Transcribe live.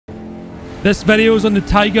This video is on the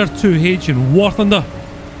Tiger 2H in War Thunder,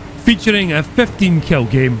 featuring a 15 kill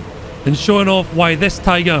game and showing off why this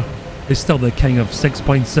Tiger is still the king of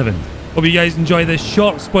 6.7. Hope you guys enjoy this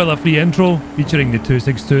short spoiler free intro featuring the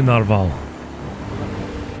 262 Narval.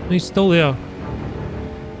 He's still there.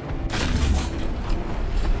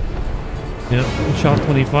 Yeah, Char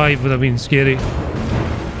 25 would have been scary.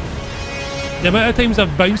 The amount of times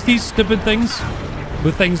I've bounced these stupid things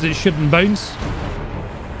with things that shouldn't bounce.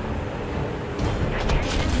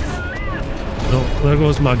 Oh, there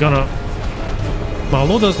goes my gunner. My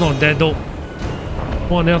loader's not dead though.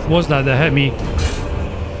 What on earth was that hit me?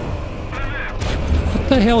 What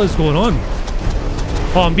the hell is going on?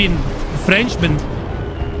 Oh, I'm being Frenchman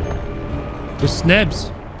with snebs.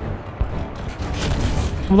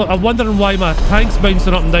 I'm wondering why my tank's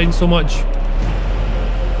bouncing up and down so much.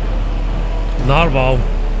 Narval.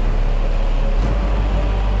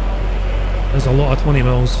 There's a lot of 20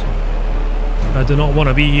 mils. I do not want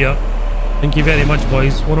to be here. Thank you very much,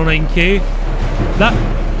 boys. 109k. That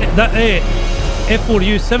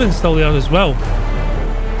F4U7's still there as well.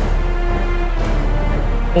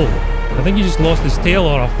 Oh, I think he just lost his tail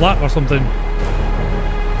or a flap or something.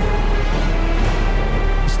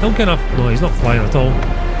 He's still kind of... No, he's not flying at all.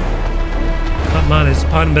 That man is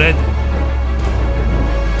pan-bred.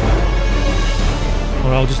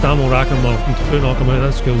 Or I'll just ammo rack him or knock him out.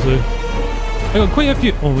 That's cool too. I got quite a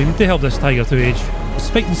few... Oh, we need to help this Tiger 2H. He's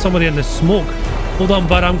fighting somebody in the smoke. Hold on,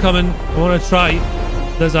 bud, I'm coming. I want to try.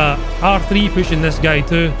 There's a R3 pushing this guy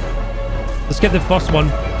too. Let's get the first one.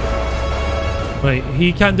 Right,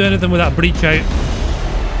 he can't do anything with that breach out.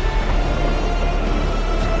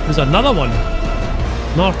 There's another one.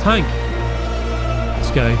 North tank.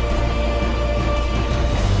 This guy.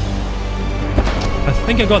 I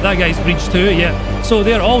think I got that guy's breach too, yeah. So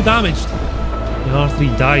they're all damaged. The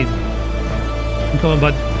R3 died. I'm coming,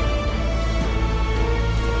 bud.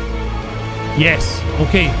 Yes.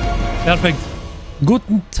 Okay. Perfect.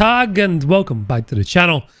 Guten Tag and welcome back to the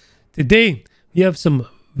channel. Today we have some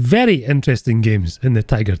very interesting games in the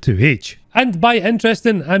Tiger 2H. And by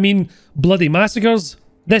interesting, I mean bloody massacres.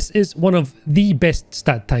 This is one of the best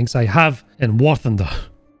stat tanks I have in War Thunder.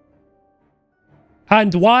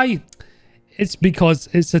 And why? It's because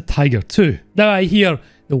it's a Tiger 2. Now I hear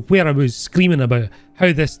the Wehraboo screaming about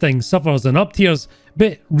how this thing suffers in up tiers,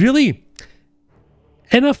 but really,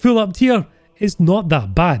 in a full up tier, it's not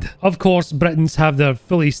that bad. Of course, Britons have their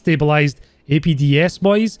fully stabilised APDS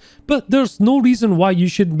boys, but there's no reason why you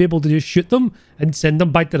shouldn't be able to just shoot them and send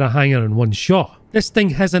them back to the hangar in one shot. This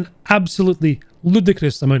thing has an absolutely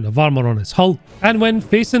ludicrous amount of armour on its hull, and when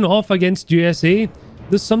facing off against USA,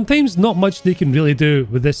 there's sometimes not much they can really do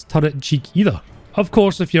with this turret cheek either. Of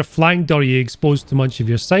course, if you're flanked or you expose too much of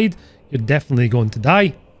your side, you're definitely going to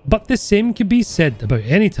die. But the same can be said about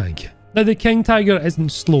any tank. Now the King Tiger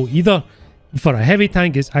isn't slow either. For a heavy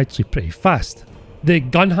tank, it's actually pretty fast. The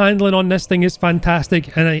gun handling on this thing is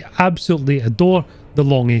fantastic, and I absolutely adore the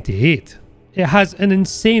long 88. It has an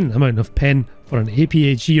insane amount of pen for an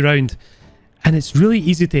APHE round, and it's really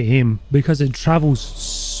easy to aim because it travels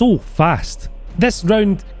so fast. This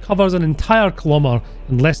round covers an entire kilometre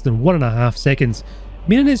in less than 1.5 seconds,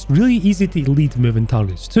 meaning it's really easy to lead moving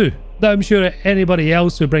targets too. Now I'm sure anybody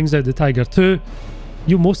else who brings out the Tiger 2,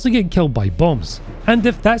 you'll mostly get killed by bombs. And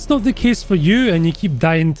if that's not the case for you and you keep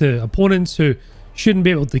dying to opponents who shouldn't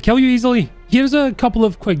be able to kill you easily, here's a couple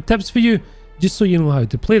of quick tips for you just so you know how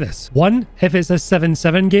to play this. 1. If it's a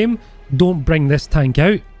 7-7 game, don't bring this tank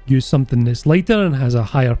out. Use something that's lighter and has a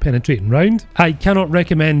higher penetrating round. I cannot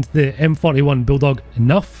recommend the M41 Bulldog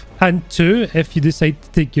enough. And 2, if you decide to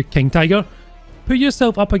take your King Tiger, put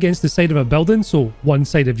yourself up against the side of a building so one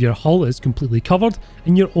side of your hull is completely covered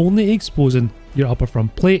and you're only exposing your upper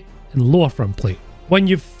front plate and lower front plate. When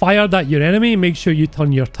you've fired at your enemy, make sure you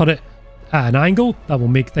turn your turret at an angle. That will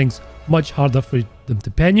make things much harder for them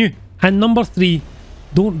to pen you. And number 3,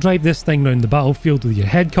 don't drive this thing around the battlefield with your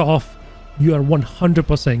head cut off. You are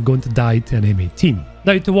 100% going to die to an M18.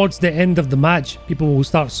 Now towards the end of the match, people will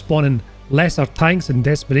start spawning lesser tanks in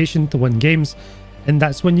desperation to win games, and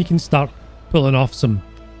that's when you can start pulling off some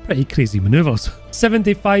pretty crazy maneuvers.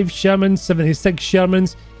 75 Shermans, 76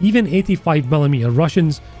 Shermans, even 85mm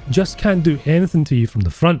Russians just can't do anything to you from the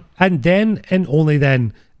front. And then and only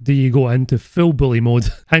then do you go into full bully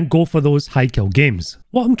mode and go for those high kill games.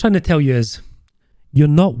 What I'm trying to tell you is, you're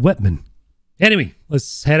not Whitman. Anyway,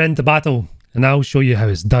 let's head into battle and I'll show you how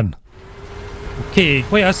it's done. Okay,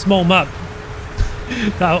 quite a small map.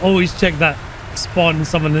 I'll always check that spawn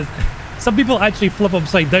someone. Some people actually flip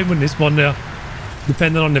upside down when they spawn there,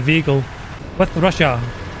 depending on the vehicle. With Russia,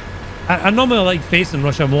 I normally like facing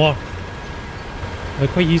Russia more. They're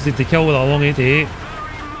quite easy to kill with a long 88.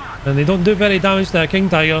 And they don't do very damage to a king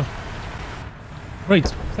tiger. Right,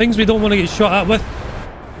 things we don't want to get shot at with.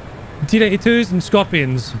 T-92s and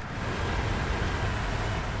scorpions.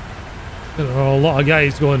 There are a lot of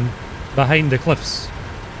guys going behind the cliffs,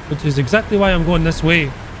 which is exactly why I'm going this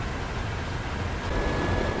way.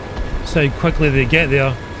 See how quickly they get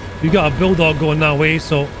there. We've got a bulldog going that way,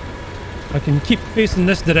 so I can keep facing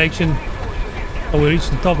this direction till we reach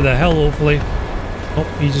the top of the hill, hopefully. Oh,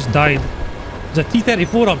 he just died. There's a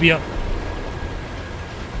T-34 up here.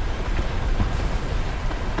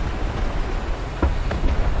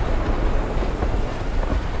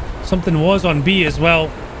 Something was on B as well.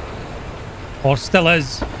 Or still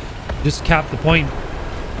is. Just capped the point.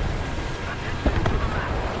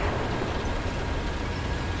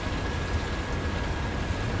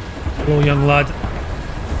 Hello, young lad.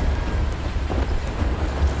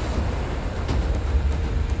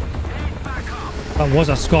 That was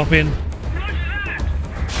a scorpion.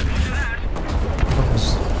 That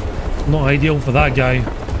was not ideal for that guy.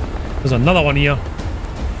 There's another one here.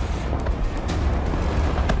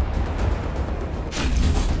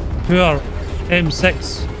 Poor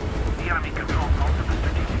M6.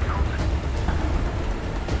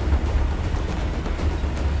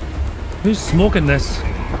 Who's smoking this?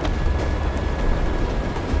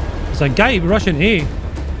 There's a guy rushing A.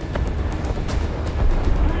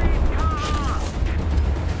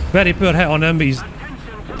 Very poor hit on him, but he's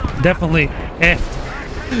definitely effed.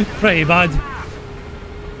 Pretty bad.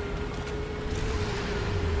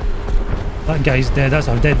 That guy's dead. That's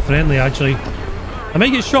a dead friendly, actually. I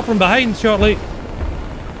might get shot from behind shortly.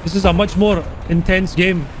 This is a much more intense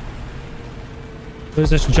game. Where's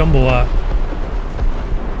this jumbo at?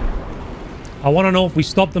 I want to know if we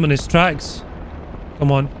stopped him in his tracks.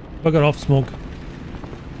 Come on. Bugger off, smoke.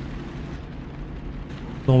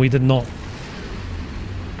 No, we did not.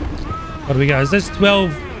 What do we got? Is this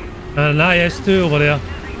 12 and an IS-2 over there?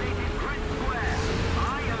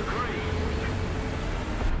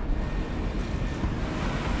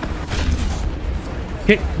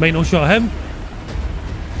 Okay, might not shot him.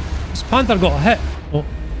 This Panther got hit. Oh.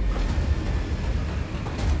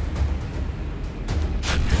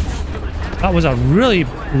 That was a really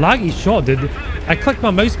laggy shot, dude. I clicked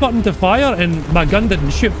my mouse button to fire and my gun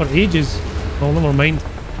didn't shoot for ages. Oh, never mind.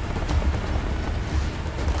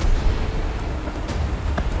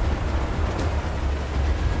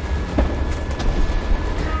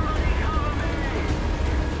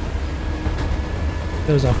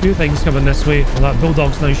 There's a few things coming this way. Well, that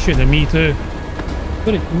bulldog's now shooting at me too.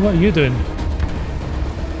 What are you doing?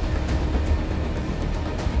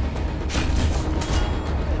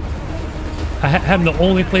 I hit him the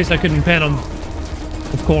only place I couldn't pen him.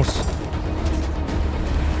 Of course.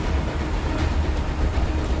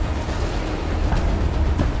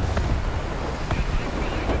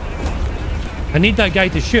 I need that guy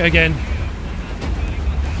to shoot again.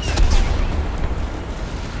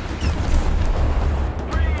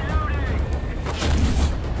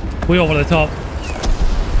 Way over the top.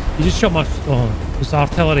 You just shot my... Oh, it's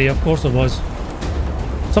artillery. Of course it was.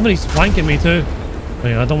 Somebody's flanking me too.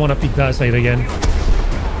 Right, I don't want to peek that side again.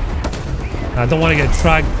 I don't want to get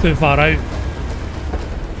dragged too far out.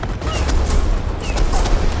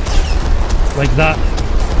 Like that.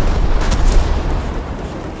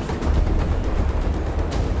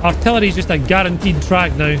 Artillery is just a guaranteed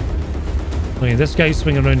track now. Okay, this guy's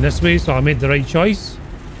swinging around this way, so I made the right choice.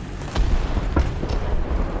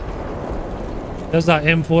 There's that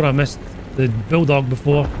M4. I missed the bulldog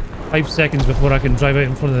before. 5 seconds before I can drive out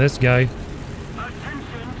in front of this guy.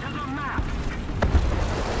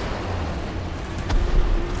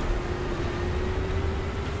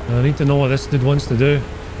 I need to know what this dude wants to do.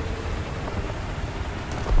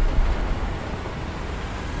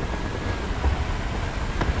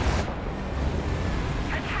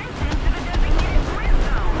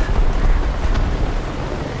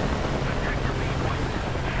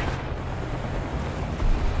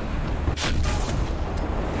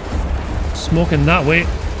 Smoking that way.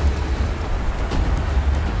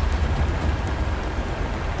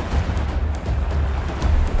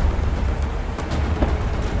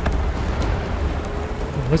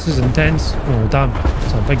 Oh, this is intense. Oh damn,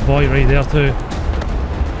 it's a big boy right there too.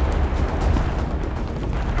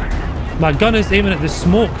 My gun is aiming at the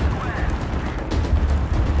smoke.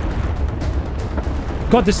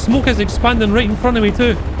 God, the smoke is expanding right in front of me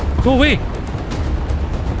too. Go away.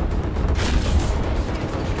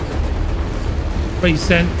 Right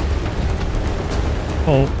sent.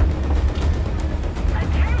 Oh.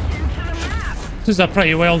 This is a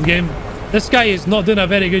pretty wild game. This guy is not doing a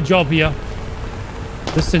very good job here.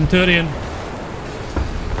 This Centurion.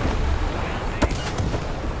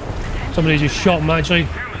 Somebody just shot him actually.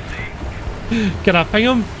 Can I ping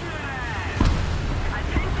him?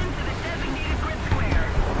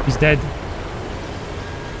 He's dead.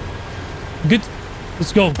 Good.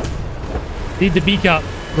 Let's go. Need the B cap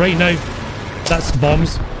right now. That's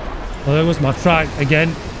bombs. Oh, there goes my track again.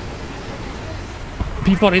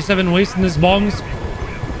 P-47 wasting his bombs.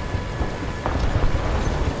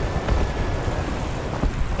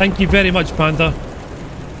 Thank you very much, Panther.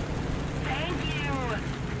 Thank you.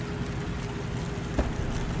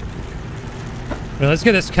 Right, let's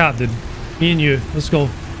get this cap, dude. Me and you. Let's go.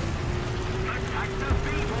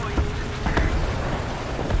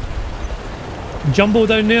 Jumbo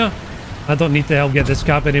down there. I don't need to help get this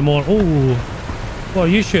cap anymore. Oh, what are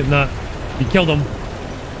you shooting at? You killed him.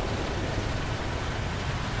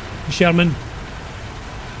 Sherman.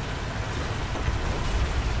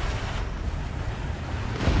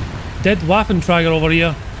 Dead Waffentrager over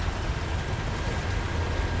here.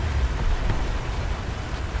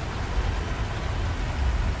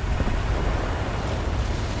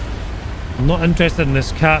 I'm not interested in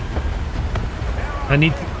this cap. I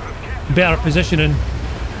need better positioning.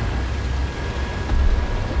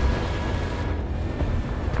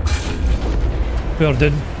 Poor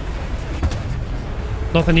dude.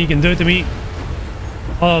 Nothing he can do to me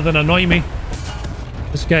other than annoy me.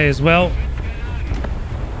 This guy as well.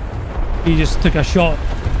 He just took a shot.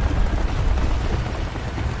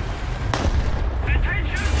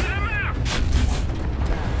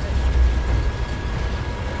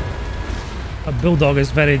 A bulldog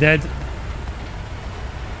is very dead.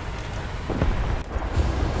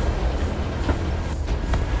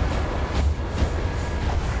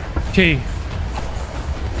 Okay.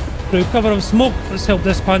 Through cover of smoke, let's help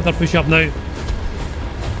this Panther push up now.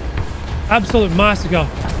 Absolute massacre.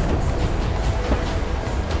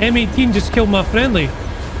 M18 just killed my friendly.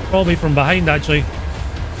 Probably from behind, actually.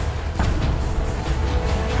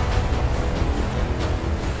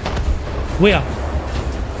 Where?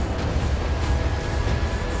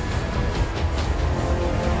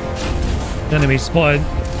 Enemy spotted.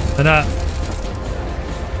 And that.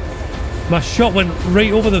 My shot went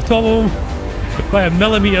right over the top of him. By a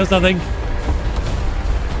millimeters, I think.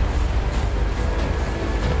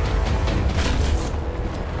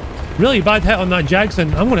 Really bad hit on that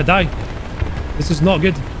Jackson. I'm gonna die. This is not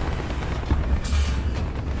good.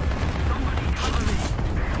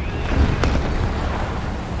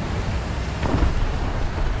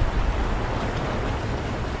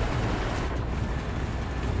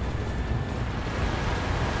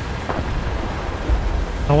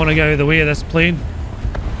 I want to get out of the way of this plane.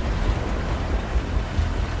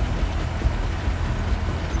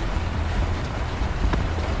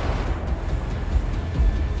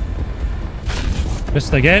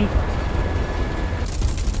 Missed again.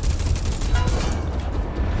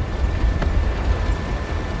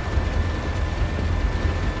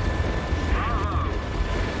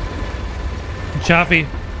 Chaffee.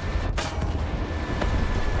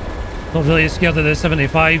 Not really scared of the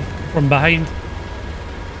 75 from behind.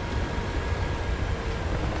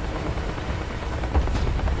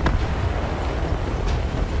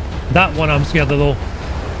 That one I'm scared of though.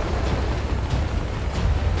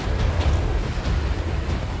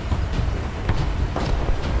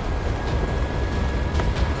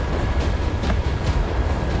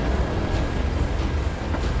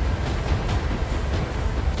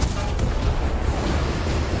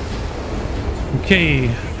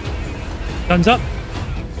 Okay, guns up.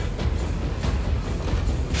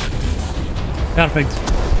 Perfect.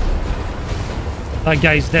 That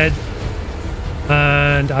guy's dead.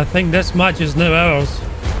 And I think this match is now ours.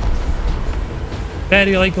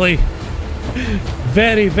 Very likely.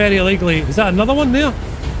 Very, very likely. Is that another one there?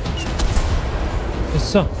 Yes,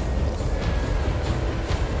 sir.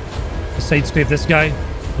 Let's sidescrape this guy.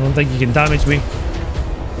 I don't think he can damage me.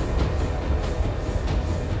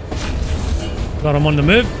 Got him on the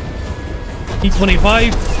move.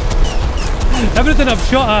 T25. Everything I've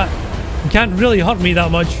shot at can't really hurt me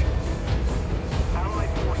that much.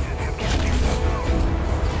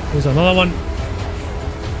 There's another one.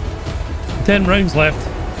 10 rounds left.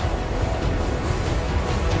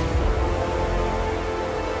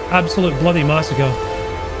 Absolute bloody massacre.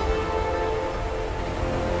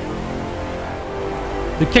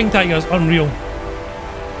 The King Tiger is unreal.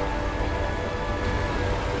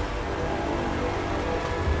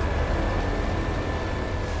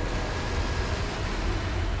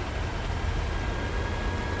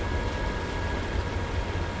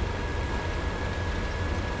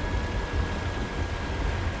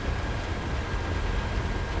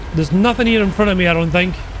 There's nothing here in front of me, I don't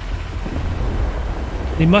think.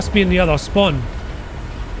 They must be in the other spawn.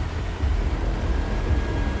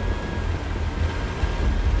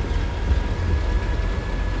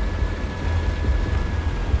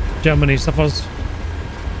 Germany suffers.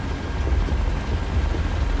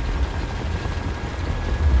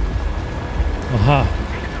 Aha.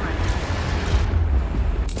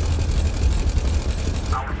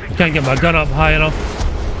 I can't get my gun up high enough.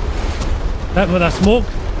 Hit with a smoke.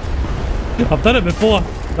 I've done it before,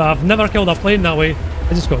 but I've never killed a plane that way.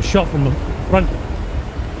 I just got shot from the front.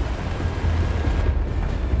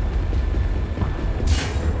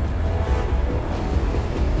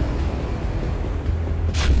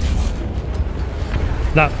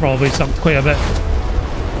 That probably sucked quite a bit.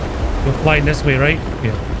 We're flying this way, right?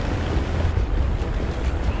 Yeah.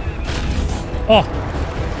 Oh,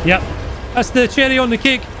 yep. That's the cherry on the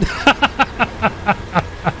cake.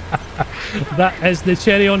 That is the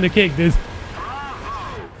cherry on the cake, dude.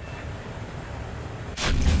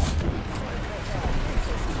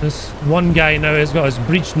 This one guy now has got his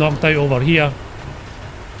breech knocked out over here.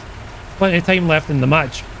 Plenty of time left in the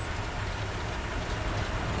match.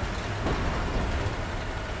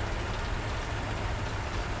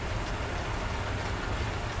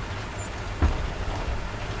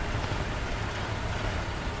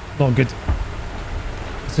 Not good.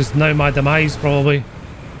 This is now my demise, probably.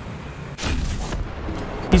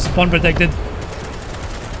 He's spawn predicted.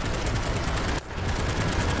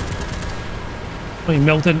 Oh,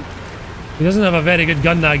 Milton. He doesn't have a very good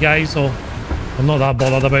gun, that guy, so I'm not that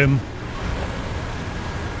bothered about him.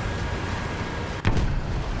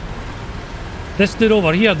 This dude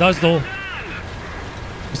over here does, though.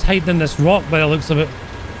 He's hiding in this rock by the looks of it.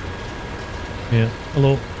 Yeah,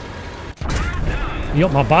 hello. You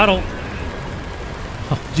up my barrel.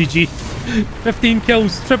 Oh, GG. 15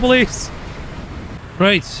 kills, triple ace.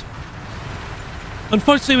 Right.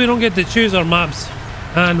 Unfortunately, we don't get to choose our maps,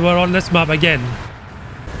 and we're on this map again.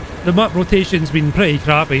 The map rotation's been pretty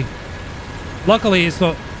crappy. Luckily, it's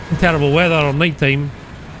not terrible weather or nighttime.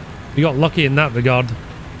 We got lucky in that regard.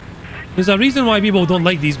 There's a reason why people don't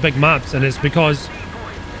like these big maps, and it's because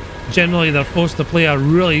generally they're forced to play a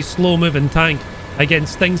really slow-moving tank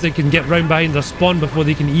against things that can get round behind their spawn before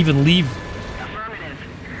they can even leave.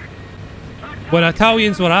 When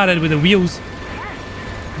Italians were added with the wheels,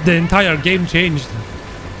 the entire game changed.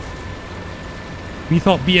 We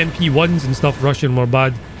thought BMP-1s and stuff Russian were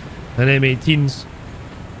bad, and M18s.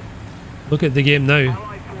 Look at the game now.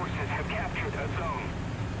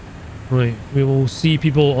 Right, we will see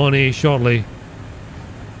people on A shortly.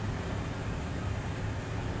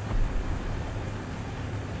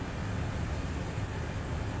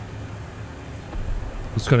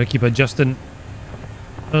 Just gonna keep adjusting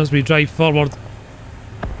as we drive forward.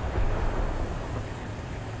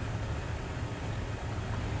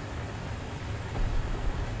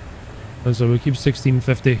 And so we keep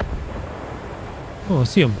 1650. Oh, I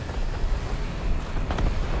see him.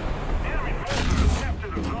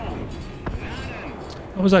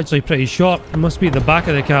 That was actually pretty short. It must be at the back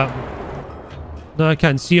of the cap. No, I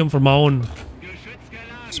can't see him from my own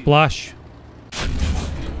splash.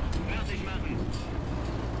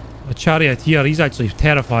 A charioteer, he's actually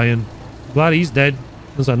terrifying. Glad he's dead.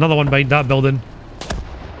 There's another one behind that building.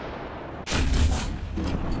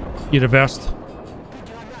 He reversed.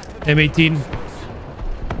 M18.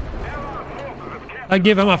 I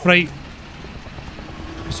gave him a fright.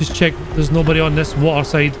 Let's just check there's nobody on this water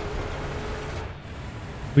side.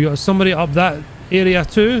 We got somebody up that area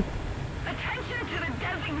too. Attention to the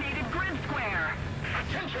designated grid square.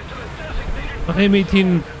 Attention to the designated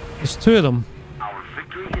M18, there's two of them. Our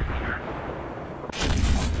victory is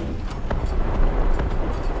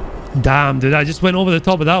near. Damn, dude, I just went over the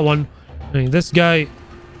top of that one. I mean, this guy...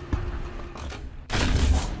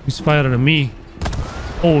 He's firing at me.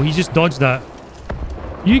 Oh, he just dodged that.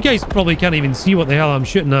 You guys probably can't even see what the hell I'm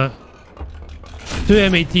shooting at. Two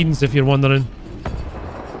M18s, if you're wondering.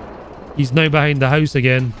 He's now behind the house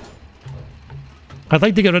again. I'd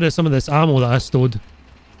like to get rid of some of this ammo that I stowed.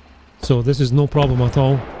 So this is no problem at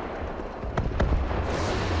all.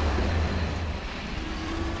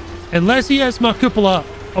 Unless he has my cupola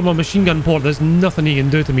on my machine gun port, there's nothing he can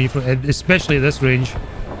do to me, especially at this range.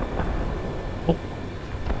 Oh.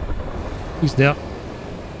 He's there.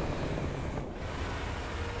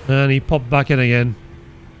 And he popped back in again.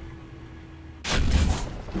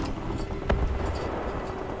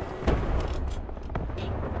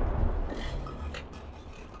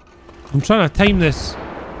 I'm trying to time this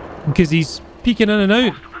because he's peeking in and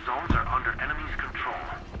out. Most of the zones are under enemy's control.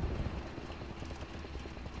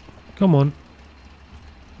 Come on.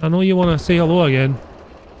 I know you want to say hello again.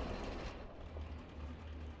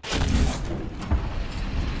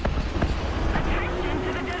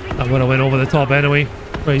 That would have went over the top anyway.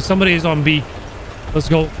 Right, somebody is on B. Let's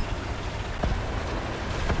go.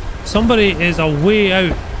 Somebody is a way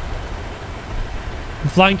out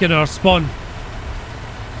flanking our spawn.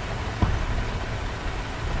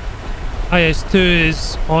 IS-2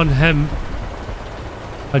 is on him.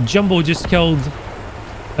 A jumbo just killed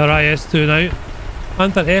our IS-2 now.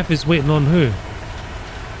 Panther F is waiting on who?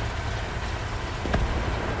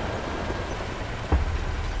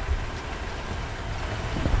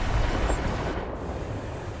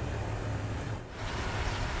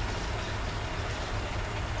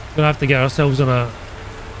 Gonna have to get ourselves in a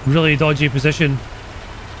really dodgy position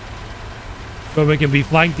where we can be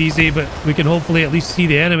flanked easy, but we can hopefully at least see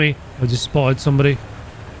the enemy. I just spotted somebody.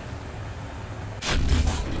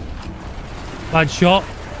 Bad shot.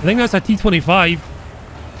 I think that's a T-25.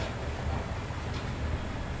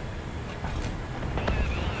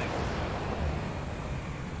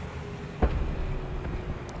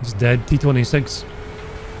 He's dead. T-26.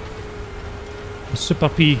 Super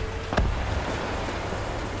P.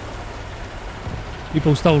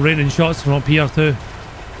 People still raining shots from up here too.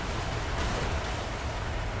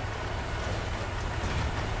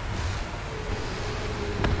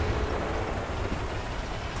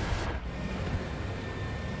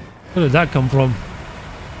 Where did that come from?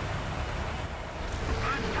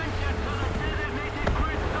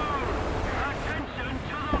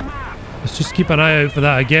 Let's just keep an eye out for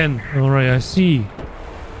that again. Alright, I see.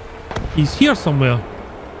 He's here somewhere.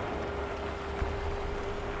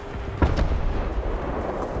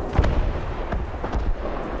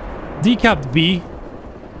 Decapped B.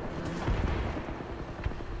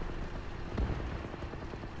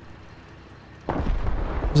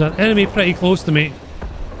 There's an enemy pretty close to me.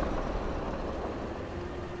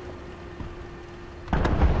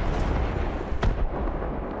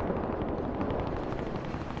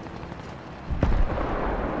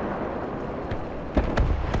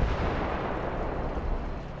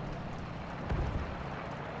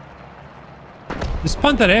 This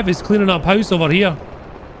Panther F is cleaning up house over here.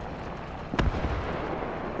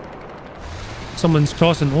 Someone's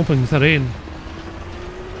crossing open terrain.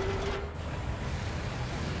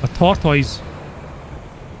 A tortoise.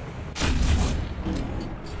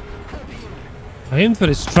 I aimed for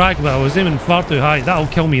his track, but I was aiming far too high. That'll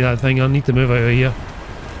kill me, that thing. I need to move out of here.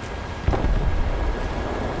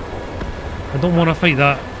 I don't want to fight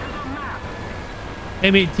that.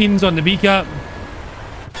 M18's on the B cap.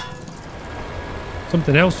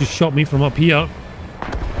 Something else just shot me from up here.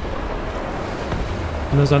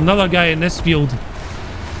 And there's another guy in this field.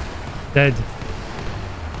 Dead.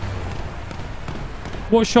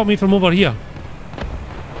 What shot me from over here?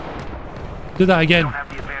 Do that again. Don't have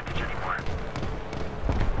the advantage anymore.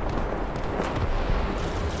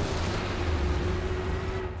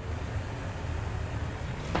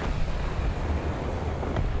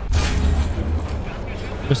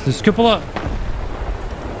 Just the cupola.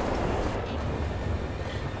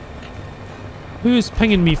 Who is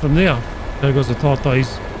pinging me from there? There goes the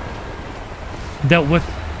tortoise. Dealt with.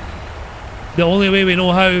 The only way we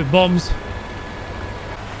know how, bombs.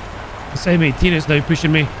 This M18 is now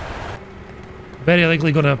pushing me. Very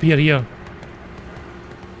likely going to appear here.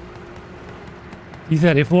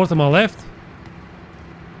 T-34 to my left.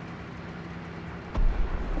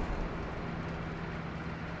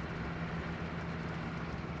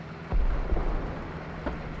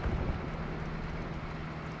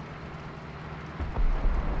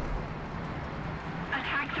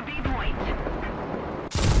 Attack to B point.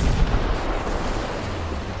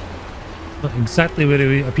 Not exactly where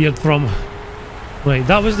he appeared from. Right,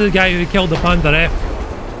 that was the guy who killed the Panther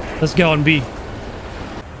F. Let's get on B.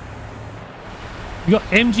 We got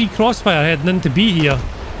MG Crossfire heading into B here.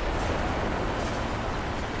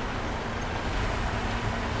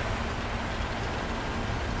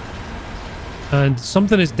 And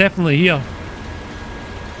something is definitely here.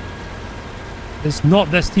 It's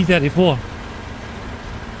not this T-34.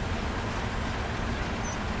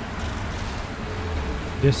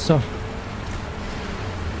 Yes, sir.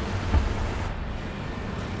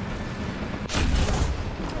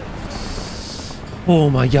 Oh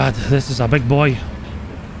my god, this is a big boy.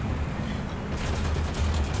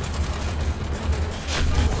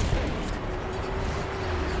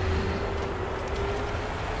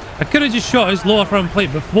 I could have just shot his lower front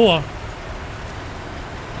plate before.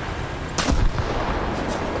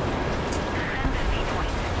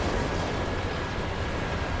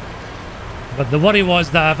 But the worry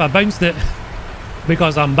was that if I bounced it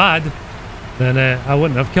because I'm bad, then I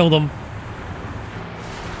wouldn't have killed him.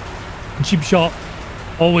 Cheap shot.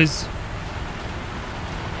 Always.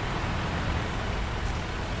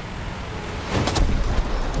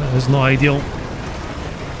 That is not ideal.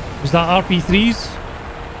 Was that RP3s?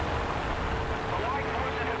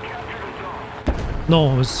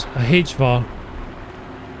 No, it was a HVAR.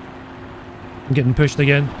 I'm getting pushed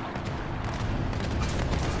again.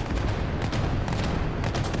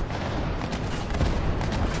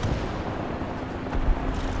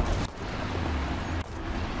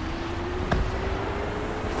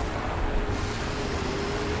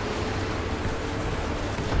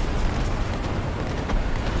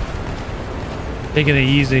 Taking it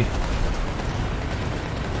easy.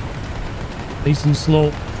 Nice and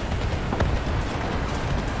slow.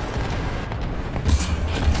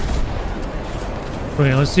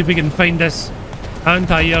 Right, let's see if we can find this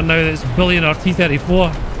anti-air now that's bullying our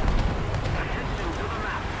T-34.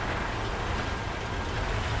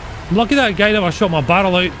 I'm lucky that guy never shot my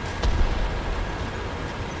barrel out.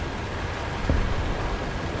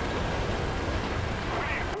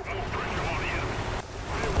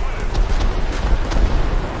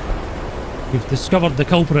 We've discovered the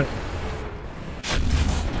culprit.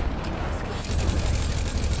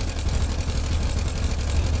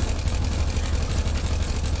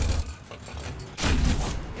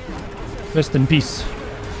 Rest in peace.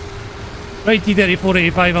 Right,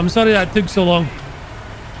 T-34-85, I'm sorry that took so long.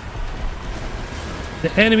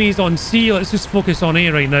 The enemy's on C, let's just focus on A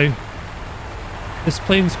right now. This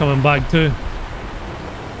plane's coming back too.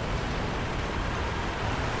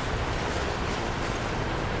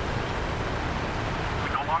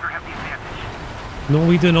 No,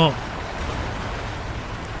 we do not.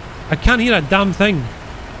 I can't hear a damn thing.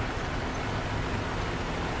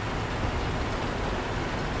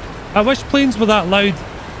 I wish planes were that loud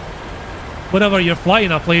whenever you're flying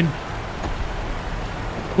a plane.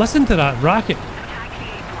 Listen to that racket.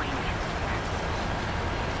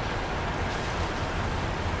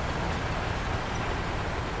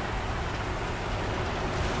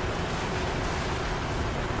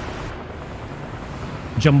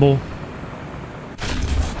 Jumbo.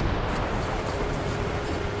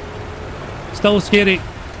 Still scary.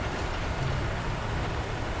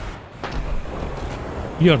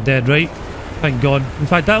 You're dead, right? Thank God. In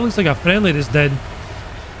fact, that looks like a friendly that's dead.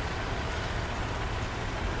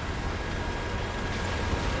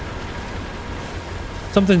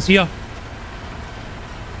 Something's here.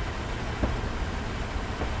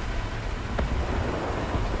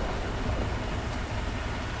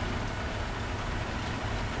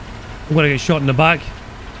 I'm gonna get shot in the back.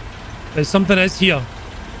 But something is here.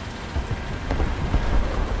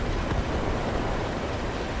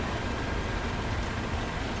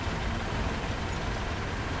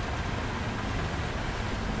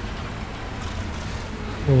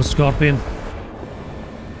 Oh, Scorpion.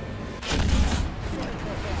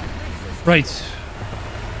 Right.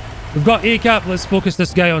 We've got A cap. Let's focus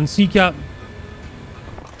this guy on C cap.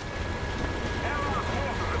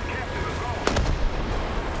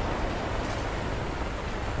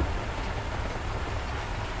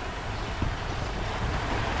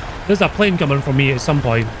 There's a plane coming for me at some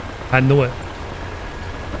point. I know it.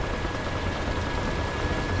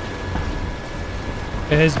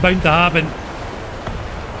 It is bound to happen.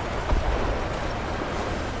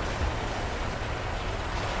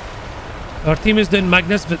 Our team is doing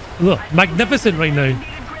magnificent right now.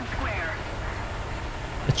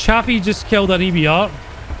 The Chaffee just killed an EBR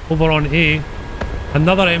over on A.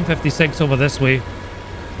 Another M56 over this way.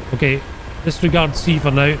 Okay, disregard C for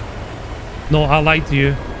now. No, I lied to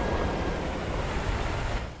you.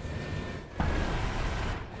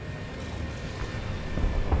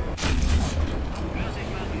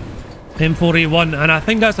 M4A1, and I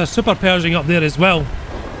think that's a super Pershing up there as well.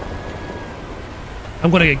 I'm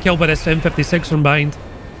going to get killed by this M56 from behind.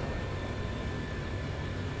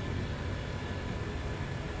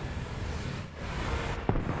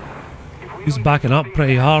 He's backing up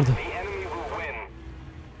pretty hard.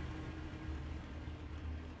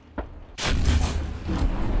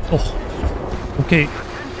 Oh, okay.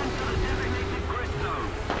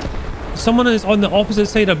 Someone is on the opposite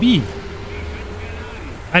side of B.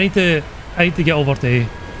 I need to get over to A.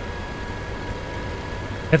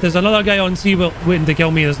 If there's another guy on C waiting to kill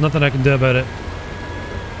me, there's nothing I can do about it.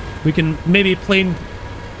 We can maybe plane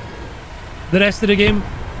the rest of the game,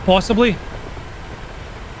 possibly.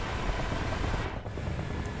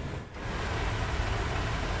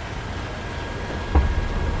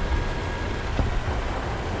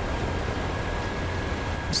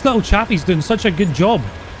 This little Chaffee's doing such a good job.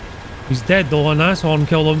 He's dead though, and that's horn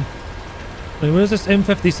killed him. Now, where's this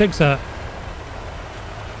M56 at?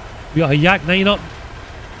 We got a Yak 9 up.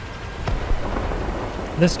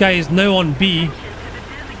 This guy is now on B.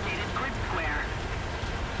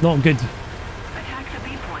 Not good. Attack the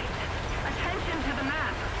B point. Attention to the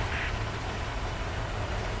map.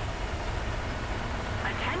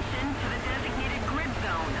 Attention to the designated grid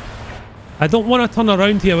zone. I don't want to turn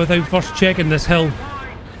around here without first checking this hill.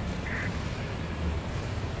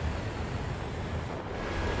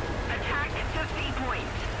 Attack the C point.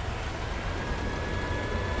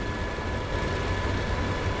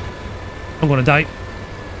 I'm gonna die.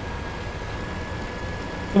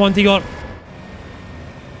 Come on, Tigor.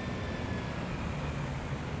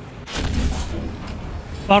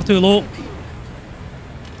 Far too low.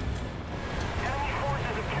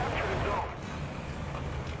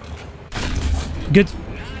 Good.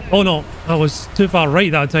 Oh no, I was too far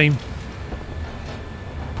right that time.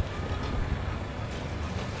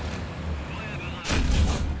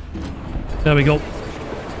 There we go.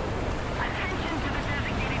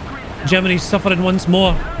 Germany's suffering once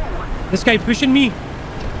more. This guy pushing me.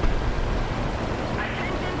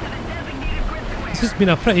 This has been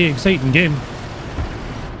a pretty exciting game.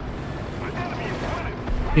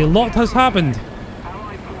 A lot has happened.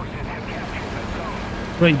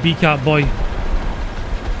 Right, B-Cap boy.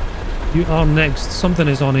 You are next. Something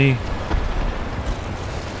is on A.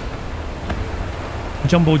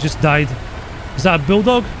 Jumbo just died. Is that a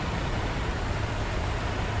bulldog?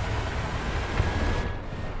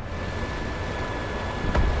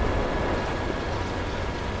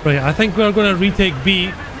 Right, I think we're going to retake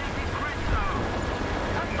B.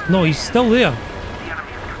 No, he's still there.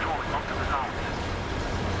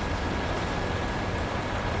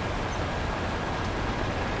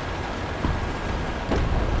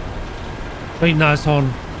 Right,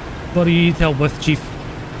 Nashorn. What do you need help with, Chief?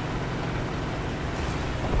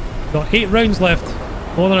 Got 8 rounds left.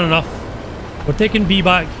 More than enough. We're taking B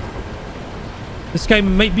back. This guy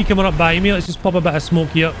might be coming up by me. Let's just pop a bit of smoke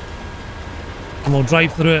here. And we'll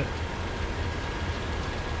drive through it.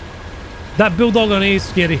 That bulldog on A is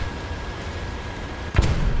scary.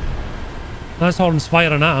 Nashorn's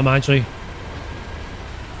firing at him, actually.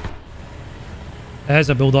 There's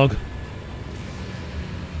a bulldog.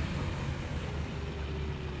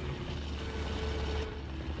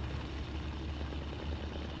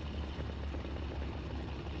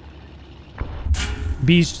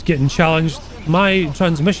 B's getting challenged. My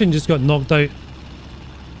transmission just got knocked out.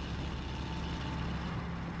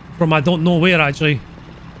 From I don't know where, actually.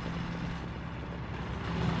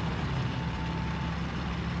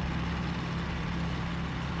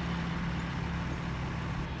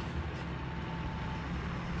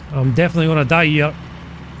 I'm definitely gonna die here.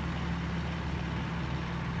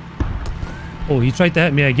 Oh, he tried to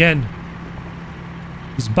hit me again.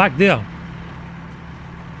 He's back there.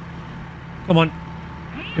 Come on.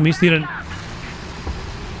 Give me steering.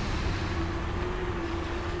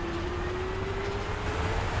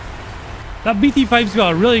 That BT5's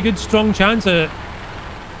got a really good strong chance at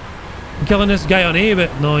killing this guy on A,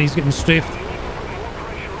 but no, he's getting strafed.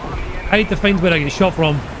 I need to find where I get shot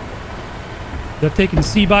from. They're taking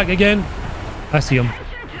C back again. I see him.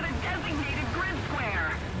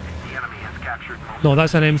 No,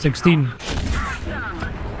 that's an M16.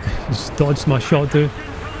 Just dodged my shot too.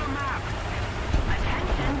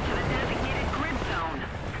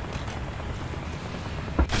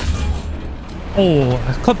 Oh,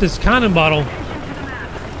 I clipped his cannon barrel.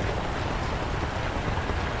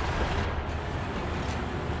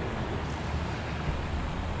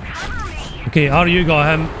 Okay, RU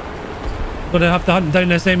got him. Gonna have to hunt down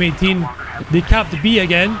this M18. They capped B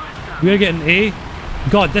again. We're getting A.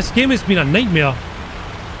 God, this game has been a nightmare.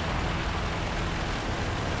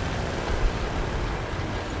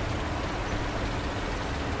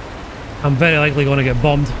 I'm very likely going to get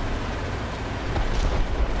bombed.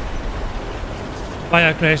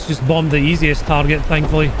 Firecrest just bombed the easiest target,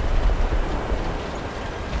 thankfully.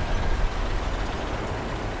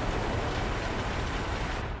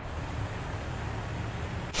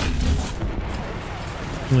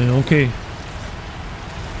 Okay.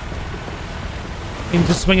 Aim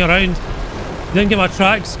to swing around. Didn't get my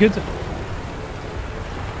tracks, good.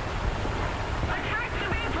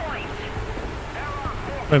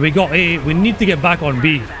 Right, we got A. We need to get back on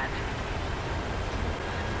B.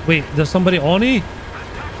 Wait, there's somebody on A?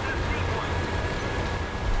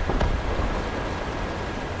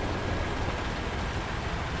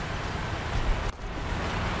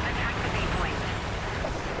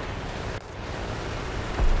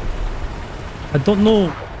 I don't know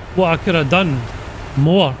what I could have done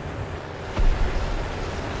more.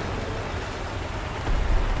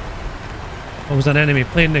 There was an enemy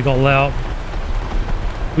plane that got lit up.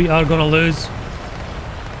 We are gonna lose.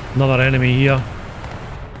 Another enemy here.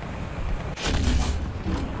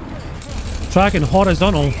 Tracking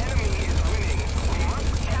horizontal.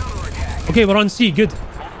 Okay, we're on C, good.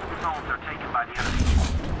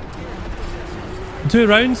 2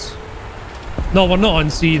 rounds. No, we're not on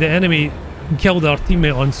C. The enemy and killed our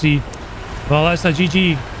teammate on C. Well, that's a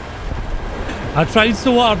GG. I tried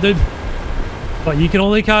so hard, dude. But you can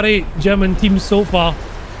only carry German teams so far.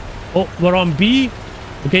 Oh, we're on B.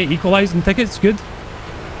 Okay, equalising tickets, good.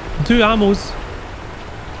 2 ammos.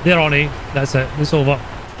 They're on A. That's it. It's over.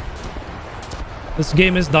 This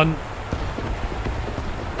game is done.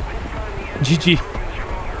 GG.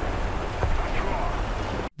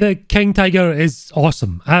 The King Tiger is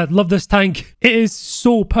awesome. I love this tank. It is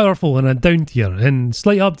so powerful in a down tier, and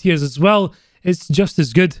slight up tiers as well. It's just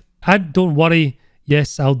as good. And don't worry,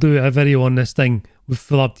 yes, I'll do a video on this thing with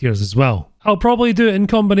full up tiers as well. I'll probably do it in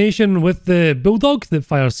combination with the Bulldog that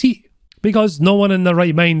fires heat, because no one in their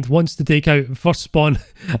right mind wants to take out first spawn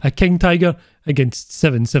a King Tiger against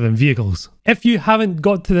 7-7 vehicles. If you haven't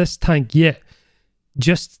got to this tank yet,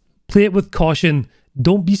 just play it with caution,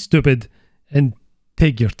 don't be stupid, and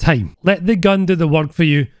take your time. Let the gun do the work for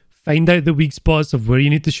you, find out the weak spots of where you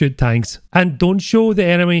need to shoot tanks, and don't show the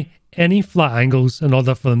enemy any flat angles in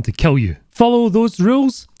order for them to kill you. Follow those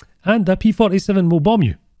rules and a P-47 will bomb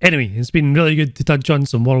you. Anyway, it's been really good to touch on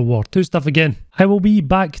some World War II stuff again. I will be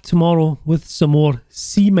back tomorrow with some more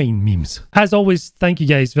sea mine memes. As always, thank you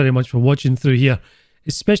guys very much for watching through here,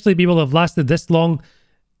 especially people that have lasted this long.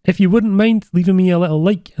 If you wouldn't mind leaving me a little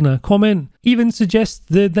like and a comment, even suggest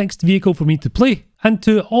the next vehicle for me to play, and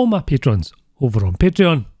to all my patrons over on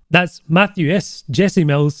Patreon. That's Matthew S, Jesse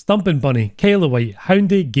Mills, Stumpin' Bunny, Kayla White,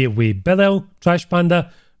 Houndy, Gateway, Billel, Trash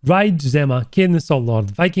Panda, Ride, Zema, Kane the Salt Lord,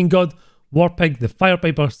 Viking God, Warpig, the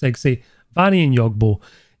Firepiper, Sexy, Vanny and Yogbo,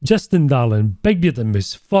 Justin Darlin, Big Beard and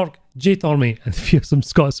Moose, Fork, J Tormy, and Fearsome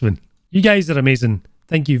Scotsman. You guys are amazing.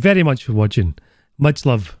 Thank you very much for watching. Much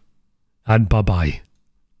love, and bye-bye.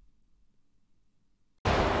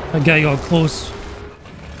 That guy got close.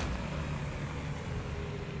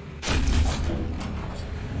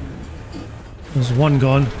 There's one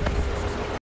gone.